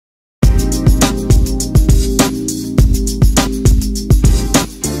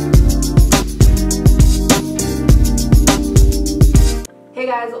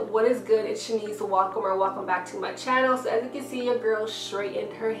What is good? It's Shanice. Welcome back to my channel. So as you can see, your girl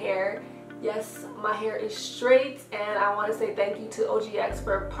straightened her hair. Yes, my hair is straight, and I want to say thank you to OGX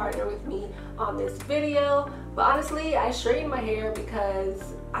for partnering with me on this video. But honestly, I straightened my hair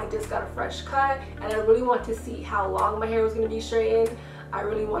because I just got a fresh cut and I really want to see how long my hair was going to be straightened. I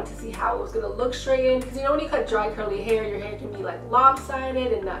really want to see how it was going to look straightened, because you know when you cut dry curly hair, your hair can be like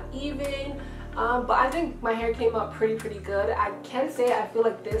lopsided and not even. But I think my hair came out pretty good. I can say I feel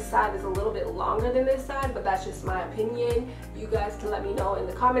like this side is a little bit longer than this side, but that's just my opinion. You guys can let me know in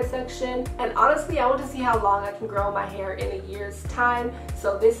the comment section. And honestly, I want to see how long I can grow my hair in a year's time.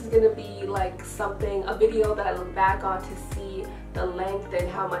 So this is going to be like a video that I look back on to see the length and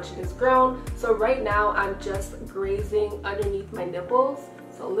how much it has grown. So right now I'm just grazing underneath my nipples.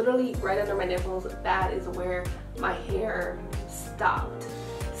 So literally right under my nipples, that is where my hair stopped.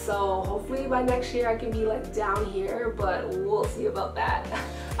 So hopefully by next year I can be like down here, but we'll see about that.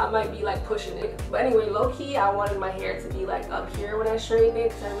 I might be like pushing it. But anyway, low-key, I wanted my hair to be like up here when I straighten it,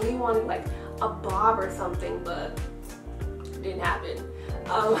 because I really wanted like a bob or something, but it didn't happen.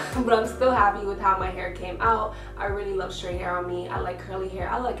 But I'm still happy with how my hair came out. I really love straight hair on me. I like curly hair.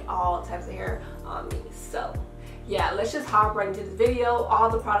 I like all types of hair on me. So yeah, let's just hop right into this video. All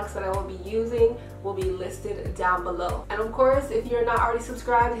the products that I will be using will be listed down below. And of course, if you're not already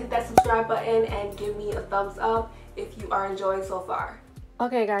subscribed, hit that subscribe button and give me a thumbs up if you are enjoying so far.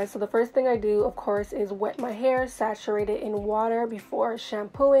 Okay guys, so the first thing I do, of course, is wet my hair, saturate it in water before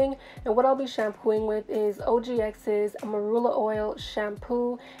shampooing. And what I'll be shampooing with is OGX's Marula Oil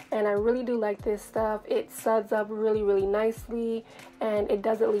shampoo. And I really do like this stuff. It suds up really nicely, and it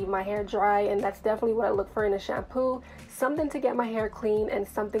doesn't leave my hair dry. And that's definitely what I look for in a shampoo. Something to get my hair clean and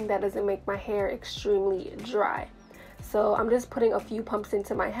something that doesn't make my hair extremely dry. So I'm just putting a few pumps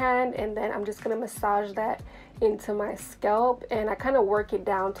into my hand, and then I'm just going to massage that into my scalp, and I kind of work it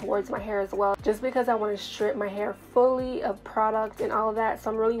down towards my hair as well, just because I want to strip my hair fully of product and all of that. So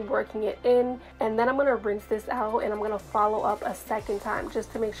I'm really working it in, and then I'm going to rinse this out, and I'm going to follow up a second time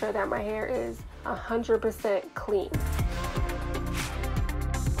just to make sure that my hair is 100% clean.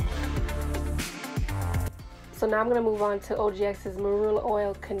 So now I'm going to move on to OGX's Marula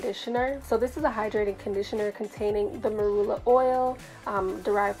Oil Conditioner. So this is a hydrating conditioner containing the marula oil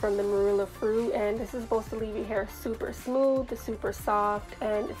derived from the marula fruit, and this is supposed to leave your hair super smooth, super soft,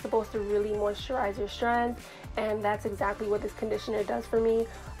 and it's supposed to really moisturize your strands, and that's exactly what this conditioner does for me.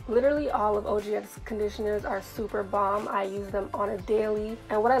 Literally all of OGX conditioners are super bomb. I use them on a daily,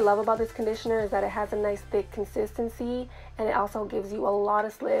 and what I love about this conditioner is that it has a nice thick consistency, and it also gives you a lot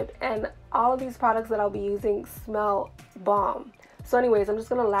of slip, and all of these products that I'll be using smell bomb. So anyways, I'm just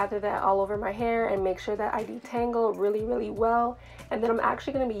going to lather that all over my hair and make sure that I detangle really well. And then I'm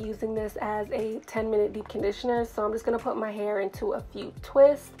actually going to be using this as a 10-minute deep conditioner. So I'm just going to put my hair into a few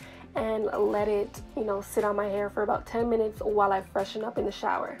twists and let it, sit on my hair for about 10 minutes while I freshen up in the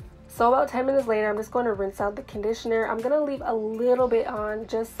shower. So about 10 minutes later, I'm just going to rinse out the conditioner. I'm going to leave a little bit on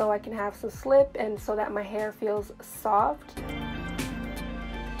just so I can have some slip and so that my hair feels soft.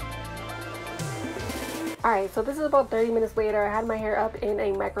 Alright, so this is about 30 minutes later. I had my hair up in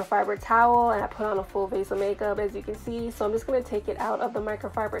a microfiber towel, and I put on a full face of makeup, as you can see. So I'm just going to take it out of the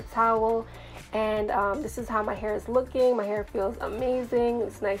microfiber towel, and this is how my hair is looking. My hair feels amazing.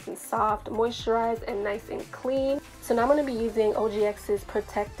 It's nice and soft, moisturized, and nice and clean. So now I'm going to be using OGX's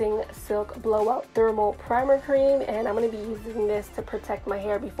Protecting Silk Blowout Thermal Primer Cream, and I'm going to be using this to protect my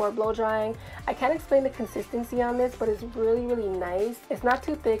hair before blow drying. I can't explain the consistency on this, but it's really nice. It's not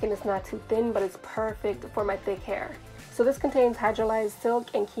too thick and it's not too thin, but it's perfect for my thick hair. So this contains hydrolyzed silk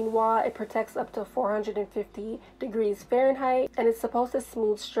and quinoa. It protects up to 450 degrees Fahrenheit, and it's supposed to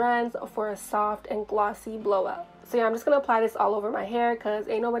smooth strands for a soft and glossy blowout. So yeah, I'm just going to apply this all over my hair because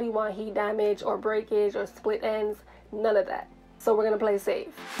ain't nobody want heat damage or breakage or split ends. None of that. So we're going to play safe.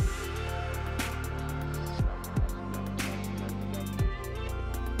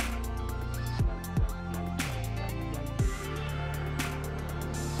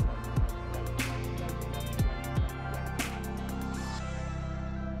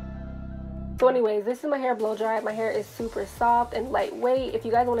 So anyways, this is my hair blow dried. My hair is super soft and lightweight. If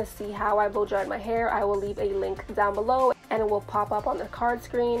you guys want to see how I blow dried my hair, I will leave a link down below and it will pop up on the card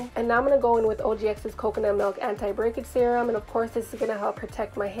screen. And now I'm going to go in with OGX's Coconut Milk Anti-Breakage Serum, and of course this is going to help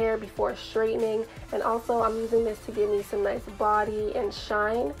protect my hair before straightening, and also I'm using this to give me some nice body and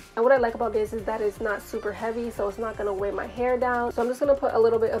shine. And what I like about this is that it's not super heavy, so it's not going to weigh my hair down. So I'm just going to put a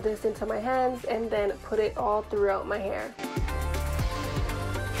little bit of this into my hands and then put it all throughout my hair.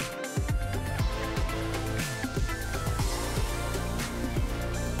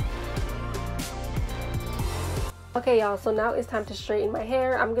 Okay y'all, so now it's time to straighten my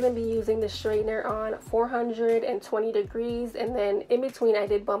hair. I'm going to be using the straightener on 420 degrees, and then in between I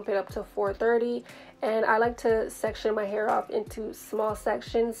did bump it up to 430, and I like to section my hair off into small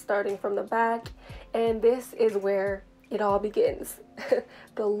sections starting from the back, and this is where it all begins.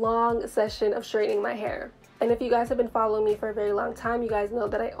 The long session of straightening my hair. And if you guys have been following me for a very long time, you guys know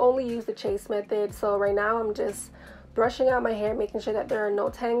that I only use the chase method. So right now I'm just brushing out my hair, making sure that there are no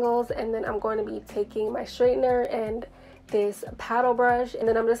tangles, and then I'm going to be taking my straightener and this paddle brush, and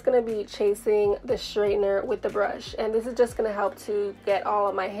then I'm just going to be chasing the straightener with the brush, and this is just going to help to get all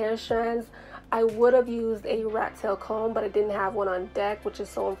of my hair strands. I would have used a rat tail comb, but I didn't have one on deck, which is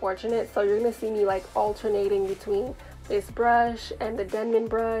so unfortunate. So you're going to see me like alternating between this brush and the Denman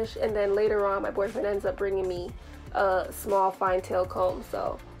brush, and then later on my boyfriend ends up bringing me a small fine tail comb.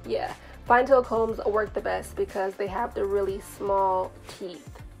 So yeah, fine tail combs work the best because they have the really small teeth.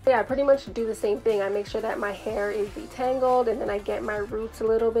 Yeah, I pretty much do the same thing. I make sure that my hair is detangled, and then I get my roots a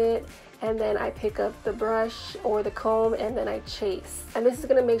little bit, and then I pick up the brush or the comb and then I chase. And this is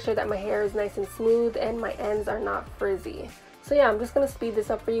going to make sure that my hair is nice and smooth and my ends are not frizzy. So yeah, I'm just going to speed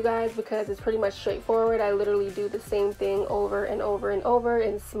this up for you guys because it's pretty much straightforward. I literally do the same thing over and over and over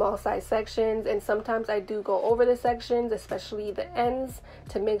in small size sections, and sometimes I do go over the sections, especially the ends,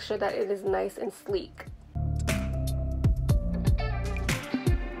 to make sure that it is nice and sleek.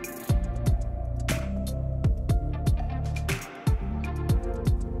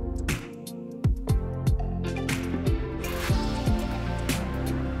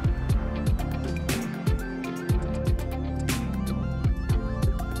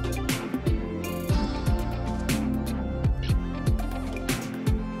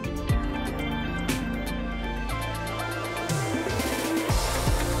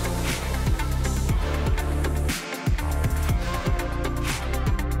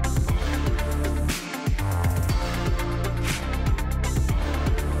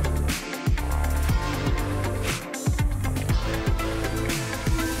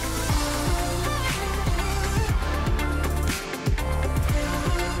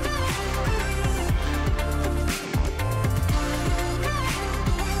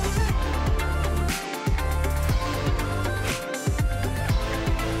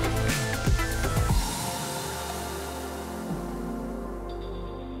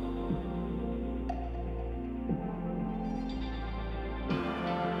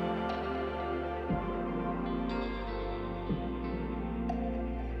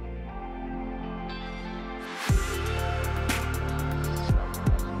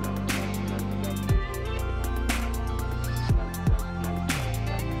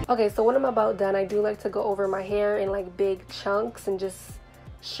 Okay, so when I'm about done, I do like to go over my hair in like big chunks and just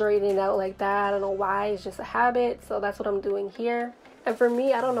straighten it out like that. I don't know why, it's just a habit. So that's what I'm doing here. And for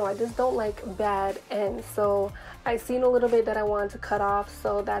me, I don't know, I just don't like bad ends. So I seen a little bit that I wanted to cut off,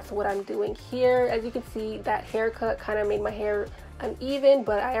 so that's what I'm doing here. As you can see, that haircut kind of made my hair uneven,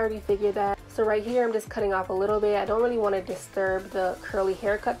 but I already figured that. So right here, I'm just cutting off a little bit. I don't really want to disturb the curly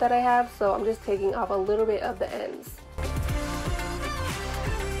haircut that I have, so I'm just taking off a little bit of the ends.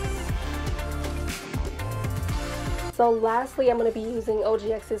 So lastly, I'm going to be using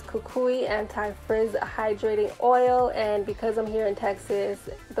OGX's Kukui Anti-Frizz Hydrating Oil, and because I'm here in Texas,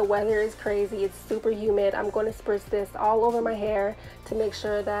 the weather is crazy, it's super humid. I'm going to spritz this all over my hair to make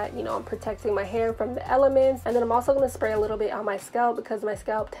sure that, you know, I'm protecting my hair from the elements. And then I'm also going to spray a little bit on my scalp because my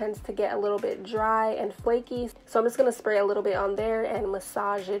scalp tends to get a little bit dry and flaky. So I'm just going to spray a little bit on there and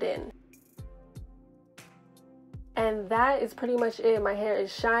massage it in. And that is pretty much it. My hair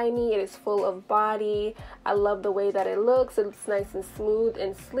is shiny, it is full of body. I love the way that it looks. It's nice and smooth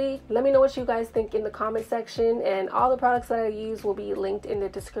and sleek. Let me know what you guys think in the comment section, and all the products that I use will be linked in the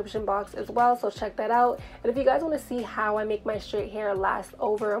description box as well, so check that out. And if you guys want to see how I make my straight hair last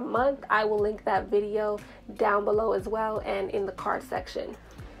over a month, I will link that video down below as well and in the card section.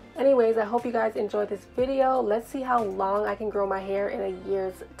 Anyways, I hope you guys enjoyed this video. Let's see how long I can grow my hair in a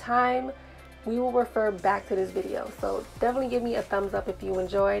year's time. We will refer back to this video, so definitely give me a thumbs up if you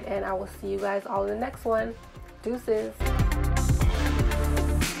enjoyed, and I will see you guys all in the next one. Deuces.